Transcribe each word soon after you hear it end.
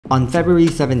On February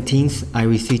 17th, I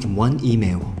received one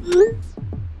email.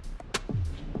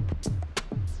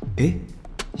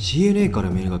 CNA から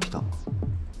メールが来た。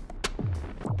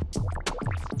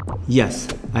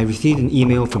Yes, I received an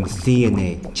email from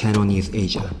CNA, Channel News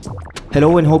Asia.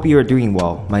 Hello and hope you are doing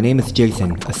well. My name is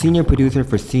Jason, a senior producer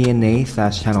for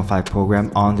CNA/Channel 5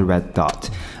 program On the Red Dot.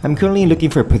 I'm currently looking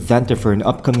for a presenter for an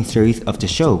upcoming series of the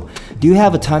show. Do you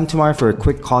have a time tomorrow for a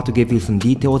quick call to give you some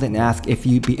details and ask if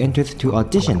you'd be interested to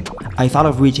audition? I thought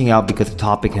of reaching out because the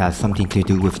topic has something to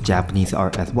do with Japanese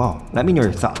art as well. Let me know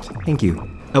your thoughts. Thank you.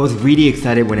 I was really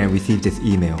excited when I received this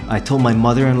email. I told my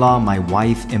mother-in-law, my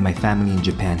wife, and my family in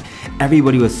Japan.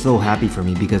 Everybody was so happy for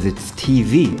me because it's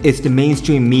TV. It's the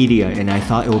mainstream media, and I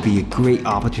thought it would be a great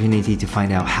opportunity to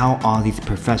find out how all these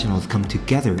professionals come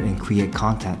together and create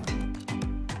content.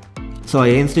 So I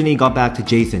instantly got back to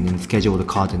Jason and scheduled a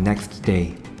call the next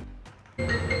day.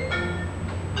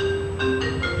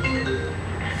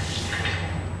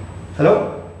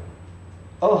 Hello?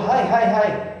 Oh, hi.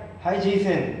 Hi,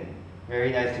 Jason.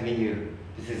 Very nice to meet you.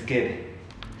 This is Ghib.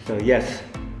 So yes,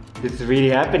 this is really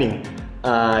happening.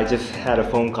 I just had a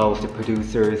phone call with the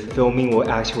producers. Filming will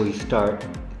actually start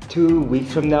 2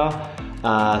 weeks from now.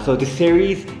 So the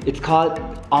series, it's called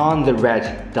On the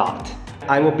Red Dot.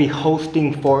 I will be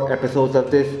hosting 4 episodes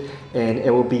of this, and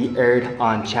it will be aired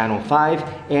on Channel 5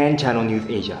 and Channel News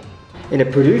Asia. And the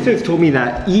producers told me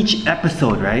that each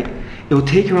episode, right, it will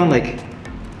take around like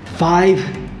 5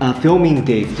 filming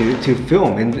days to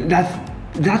film, and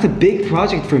that's a big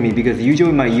project for me because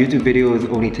usually my YouTube videos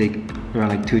only take around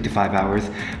like 2 to 5 hours.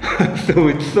 So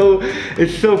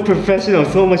it's so professional,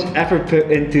 so much effort put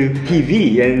into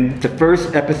TV, and the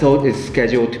first episode is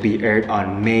scheduled to be aired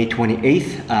on May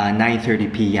 28th,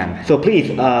 9:30 p.m. So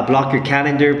please block your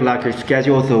calendar, block your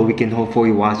schedule so we can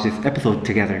hopefully watch this episode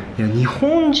together. いや、日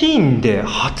本人で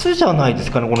初じゃないで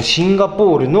すかね、このシンガ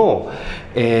ポールの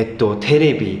テ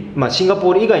レビ、シンガポ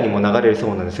ール以外にも流れるそ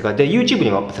うなんですが、で YouTube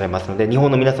にもアップされますので日本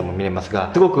の皆さんも見れます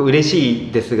が、すごく嬉し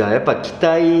いですが、やっぱ期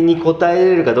待に応え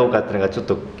れるかどうかっていうのがちょっ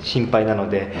と心配なの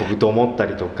で、僕と思った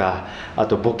りとか、あ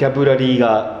とボキャブラリー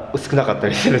が少なかった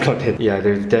りするので、Yeah,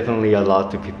 there's definitely a lot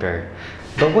to prepare.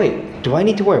 But wait, do I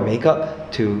need to wear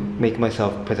makeup to make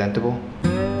myself presentable?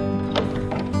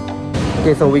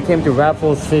 Okay, so we came to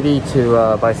Raffles City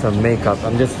to buy some makeup.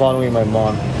 I'm just following my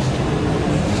mom.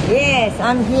 Yes,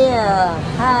 I'm here.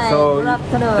 Hi, good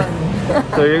afternoon.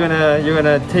 So you're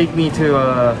gonna take me to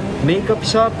a makeup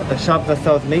shop, a shop that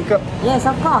sells makeup? Yes,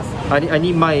 of course. I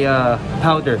need my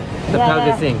powder, the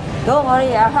powder thing. Don't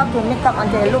worry, I'll help you make up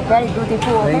until you look very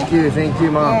beautiful. Okay? Thank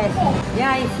you, mom. Yes.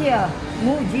 Yeah, it's here.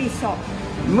 Muji shop.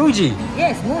 Muji?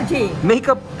 Yes, Muji.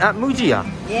 Makeup at Muji, yeah?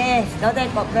 Yes, now they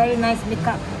got very nice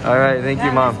makeup. Alright, thank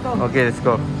you, mom. Okay, let's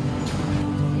go.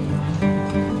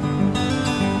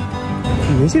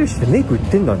 目印でメイク売っ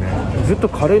てんだね。ずっと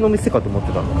カレーの店かと思っ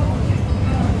てた。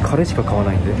カレーしか買わ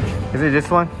ないんで。Is it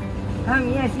this one?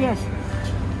 Yes.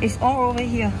 It's all over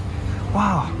here.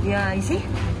 Wow. Yeah, you see?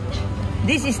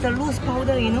 This is the loose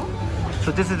powder, you know?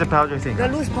 So this is the powder thing? The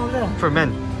loose powder. For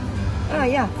men?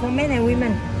 Yeah, for men and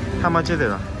women. How much is it?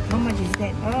 How much is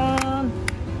that?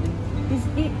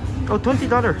 Oh,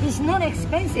 $20. It's not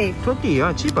expensive. 20,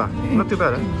 yeah, cheaper. Not too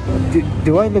bad.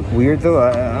 Do I look weird though?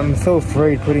 I'm so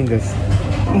afraid putting this.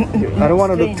 I don't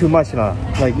want to look too much now.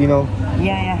 Like, you know.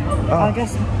 Yeah. I'll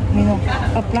just,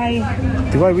 apply.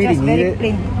 Do I really need it?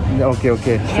 Plain.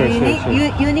 Okay. Sure.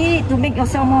 You need it to make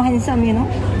yourself more handsome, you know.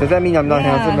 Does that mean I'm not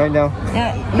handsome right now?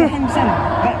 Yeah, you're handsome,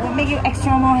 but will make you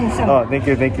extra more handsome. Oh, thank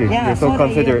you. Yeah, you're so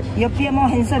considerate. You appear more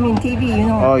handsome in TV, you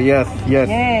know. Oh, yes.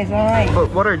 Yes, alright.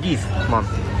 But what are these, Mom?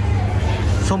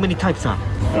 So many types, huh?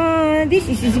 This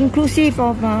is inclusive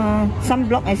of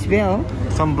sunblock as well.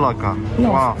 Sunblock, huh?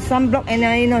 No, wow. Sunblock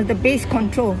and the base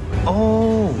control.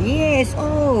 Oh. Yes,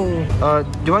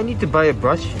 do I need to buy a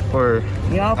brush or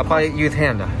yeah, buy use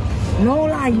hand? No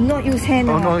lah, you not use hand.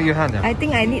 Oh, no, use hand. I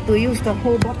think I need to use the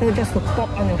whole bottle just to pop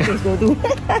on your face, do.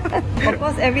 Of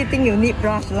course, everything you need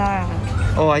brush lah.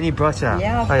 Oh, I need brush, yeah.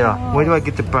 Yeah. Where do I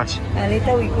get the brush?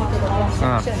 Later we go to the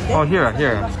brush section. Oh, here.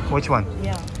 Which one?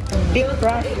 Yeah. Big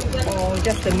brush or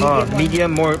just the medium one?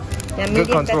 Medium, more good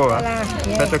control.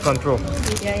 Yes. Better control.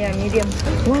 Yeah, medium.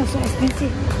 Wow, so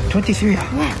expensive. 23.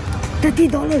 Wow,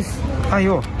 $30.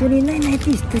 Ayo. 29.90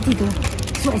 is $30.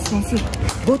 So expensive.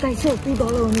 Go Daiso, $2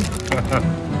 only.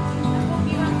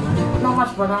 Not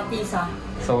much varieties,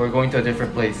 So we're going to a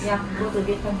different place. Yeah, go to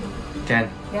different. Can?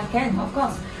 Yeah, can, of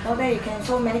course. Now there you can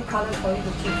so many colors for you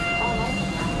to choose.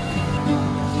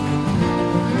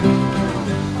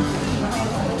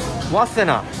 Watson.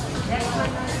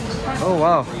 Oh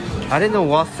wow. I didn't know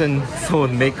Watson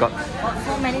sold makeup. got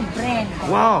so many brands.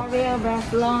 Wow. L'Oreal,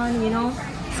 Revlon, you know.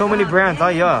 So many brands, oh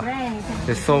yeah. Brands.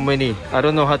 There's so many. I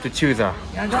don't know how to choose. You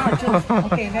gotta choose.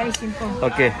 Okay, very simple.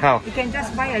 Okay, how? You can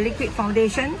just buy a liquid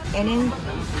foundation and then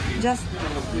just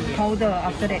powder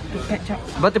after that to patch up.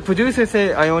 But the producer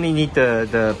said I only need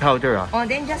the powder. Or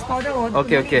then just powder. Or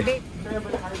Okay, okay.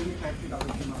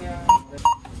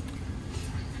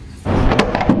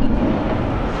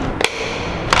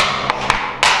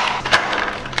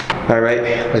 Alright,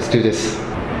 let's do this.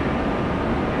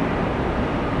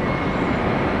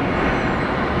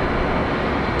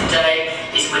 Today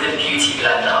is with a beauty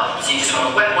blender. So you just want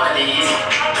to wet one of these.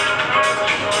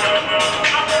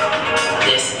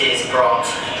 This is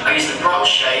bronze. I use the bronze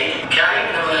shade, okay?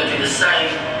 And then we're going to do the same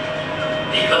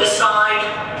the other side.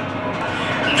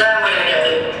 And then we're going to get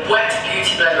the wet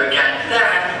beauty blender again.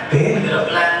 Then we're going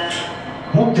to blend.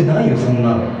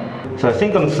 So I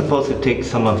think I'm supposed to take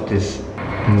some of this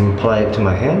and apply it to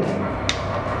my hand.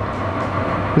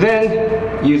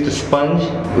 Then use the sponge.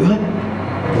 What?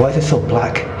 Why is it so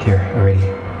black here already?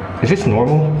 Is this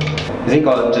normal? I think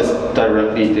I'll just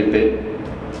directly dip it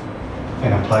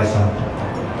and apply some.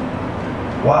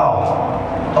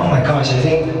 Wow! Oh my gosh, I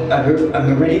think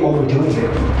I'm already overdoing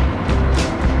it.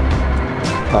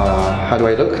 How do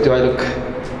I look? Do I look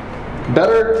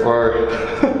better or?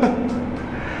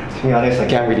 To be honest, I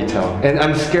can't really tell. And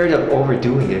I'm scared of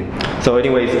overdoing it. So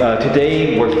anyways,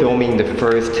 today we're filming the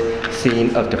first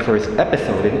scene of the first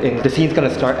episode. And the scene's gonna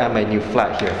start at my new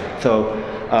flat here. So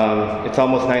it's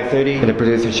almost 9:30 and the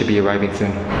producer should be arriving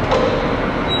soon.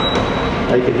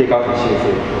 You can take off your shoes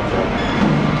here.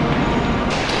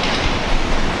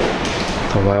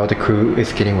 So while the crew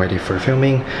is getting ready for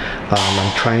filming,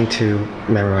 I'm trying to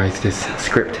memorize this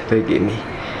script they gave me.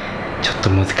 ちょっ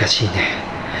と難しいね。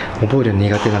覚えるの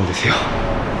苦手なんですよ。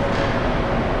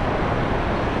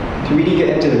To really get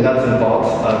into the nuts and bolts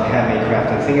of handmade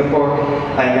craft in Singapore,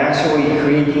 I'm actually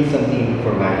creating something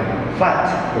for my flat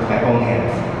with my own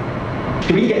hands.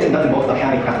 To really get into the nuts and bolts of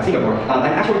handmade craft in Singapore, I'm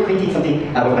actually creating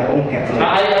something with my own hands.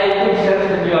 I think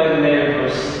that you are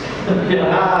nervous.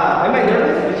 Am I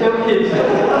nervous?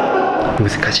 難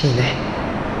しいね。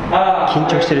緊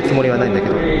張してるつもりはないんだけ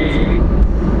ど。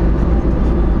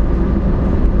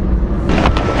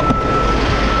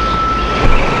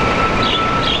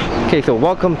Okay, so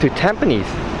welcome to Tampines.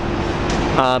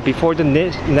 Before the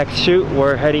next shoot,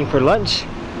 we're heading for lunch.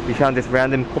 We found this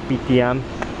random kopitiam.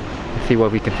 Let's see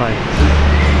what we can find.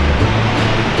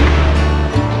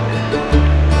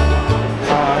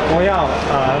 Royale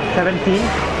 17.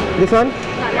 This one?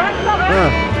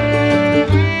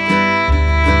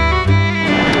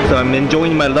 So I'm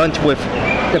enjoying my lunch with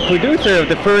the producer of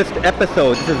the first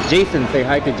episode. This is Jason. Say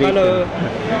hi to Jason. Hello.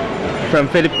 From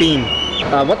Philippines.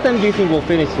 What time do you think we'll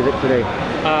finish today?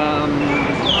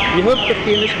 We hope to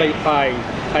finish by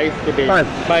 5 today.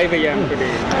 5 a.m.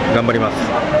 today. 頑張ります。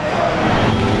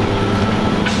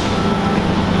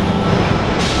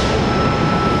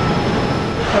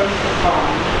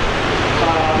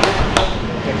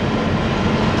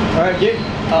Alright, Jim.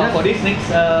 For this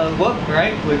next work,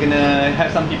 right, we're gonna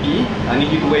have some PPE. I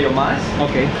need you to wear your mask.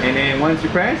 Okay. And then once you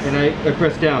press, And I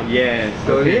press down. yes.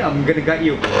 So Okay. here I'm gonna guide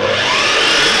you.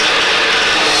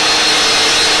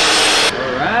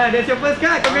 Alright, that's your first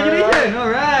cut. Congratulations.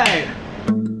 Alright.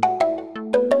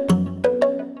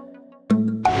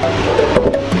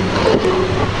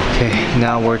 Okay,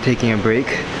 now we're taking a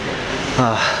break.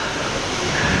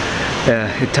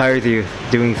 It tires you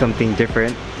doing something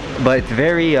different, but it's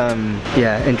very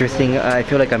interesting. I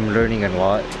feel like I'm learning a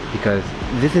lot because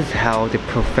this is how the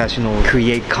professionals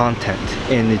create content,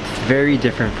 and it's very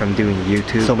different from doing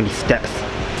YouTube. So many steps,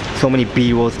 so many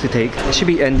B-rolls to take. It should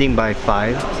be ending by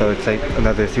 5, so it's like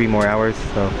another 3 more hours.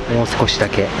 So もう少しだ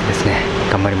けですね。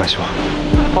頑張りましょう。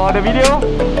For the video,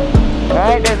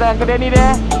 alright, there's Uncle Danny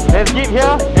there. There's Ghib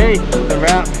here. Hey, it's a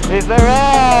wrap. It's a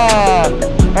wrap.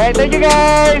 Alright, thank you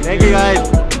guys. Thank you guys.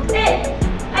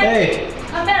 Hey.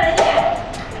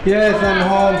 Yes, I'm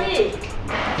home.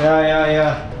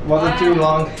 Yeah. Wasn't too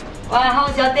long. Wow,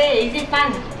 how's your day? Is it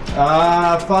fun?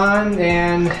 Fun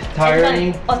and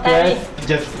tiring. Tiring. Yes,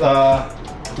 just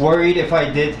worried if I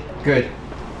did good.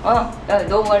 Oh,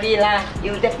 don't worry lah.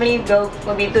 You definitely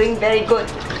will be doing very good.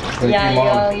 Thank you,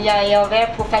 Mom. You're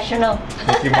very professional.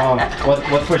 Thank you, Mom.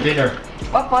 What's for dinner?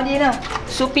 What for dinner?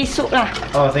 Soupy soup lah.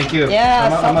 Oh, thank you. Yeah,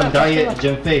 I'm on salted diet, vegetable.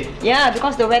 Jim Fei. Yeah,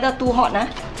 because the weather too hot nah.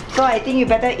 So I think you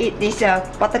better eat this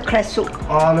buttercress soup.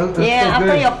 Oh, look, that's Yeah, so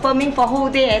after good. you're filming for whole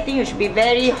day, I think you should be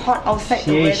very hot outside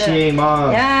the weather. Shie,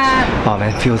 Mom. Yeah. Oh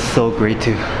man, it feels so great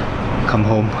to come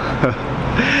home.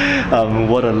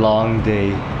 What a long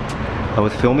day. I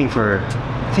was filming for,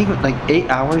 I think like 8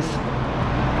 hours.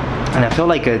 and I feel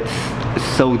like it's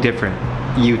so different,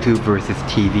 YouTube versus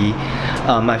TV.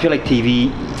 I feel like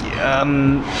TV,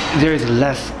 there's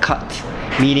less cuts,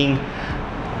 meaning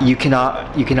you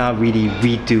cannot really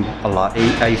redo a lot.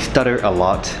 I stutter a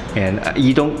lot, and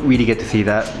you don't really get to see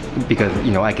that because,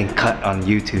 you know, I can cut on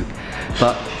YouTube.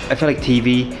 But I feel like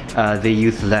TV, they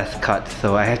use less cuts,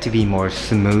 so I have to be more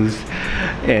smooth,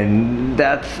 and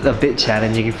that's a bit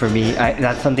challenging for me.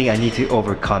 That's something I need to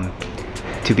overcome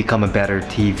to become a better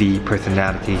TV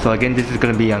personality. So again, this is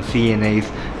going to be on CNA's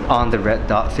On the Red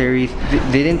Dot series.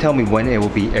 They didn't tell me when it will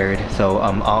be aired, so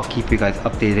I'll keep you guys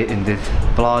updated in this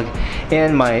vlog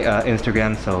and my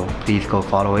Instagram, so please go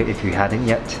follow it if you hadn't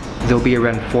yet. There'll be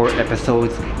around 4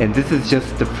 episodes, and this is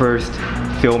just the first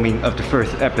filming of the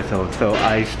first episode, so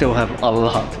I still have a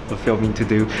lot of filming to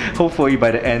do. Hopefully by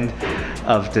the end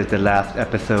of the last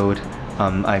episode,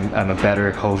 I'm a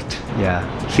better host. Yeah,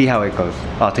 see how it goes.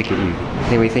 I'll take it easy.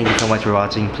 Anyway, thank you so much for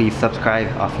watching. Please subscribe.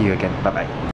 I'll see you again. Bye bye.